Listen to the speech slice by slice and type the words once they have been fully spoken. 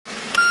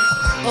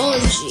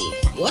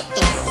OMG, what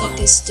the fuck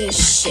is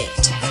this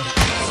shit?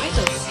 Why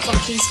the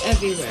fuck he's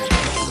everywhere?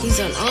 He's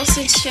on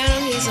Austin's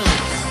channel, he's on...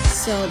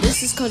 So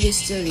this is Cody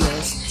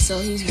Studios, so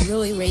he's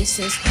really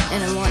racist,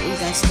 and I want you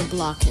guys to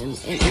block him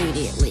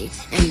immediately,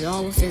 and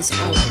all of his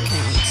old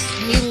accounts.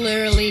 He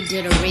literally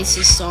did a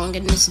racist song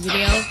in this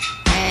video,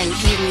 and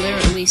he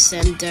literally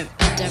sent a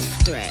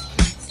death threat.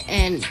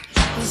 And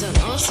he's on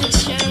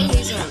Austin's channel,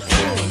 he's on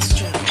everyone's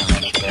channel.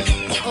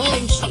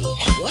 OMG,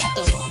 what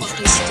the fuck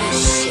is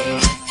this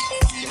shit?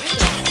 Why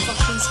the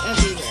fuck he's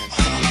everywhere?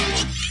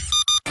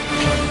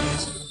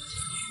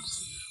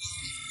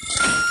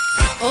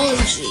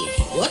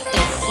 OMG, what the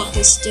fuck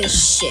is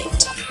this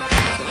shit?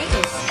 Why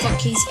the fuck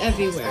he's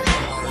everywhere?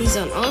 He's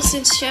on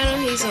Austin's channel,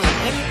 he's on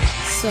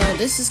So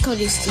this is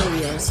Cody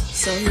Studios,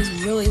 so he's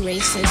really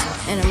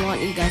racist, and I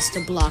want you guys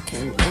to block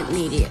him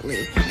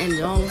immediately,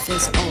 and all of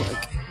his old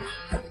accounts.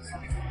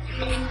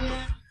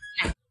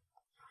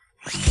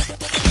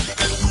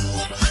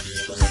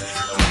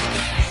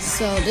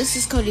 So this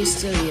is Cody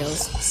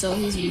Studios, so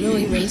he's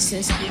really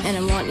racist, and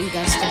I want you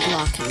guys to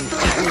block him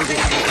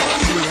immediately,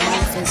 and all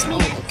of his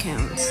old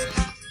accounts.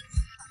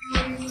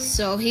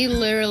 So he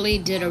literally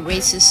did a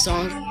racist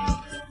song.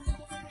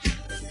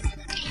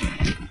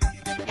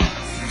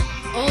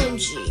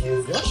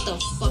 OMG, what the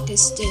fuck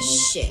is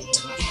this shit?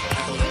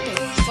 Why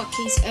the fuck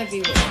he's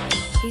everywhere?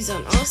 He's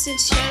on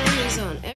Austin's channel, he's on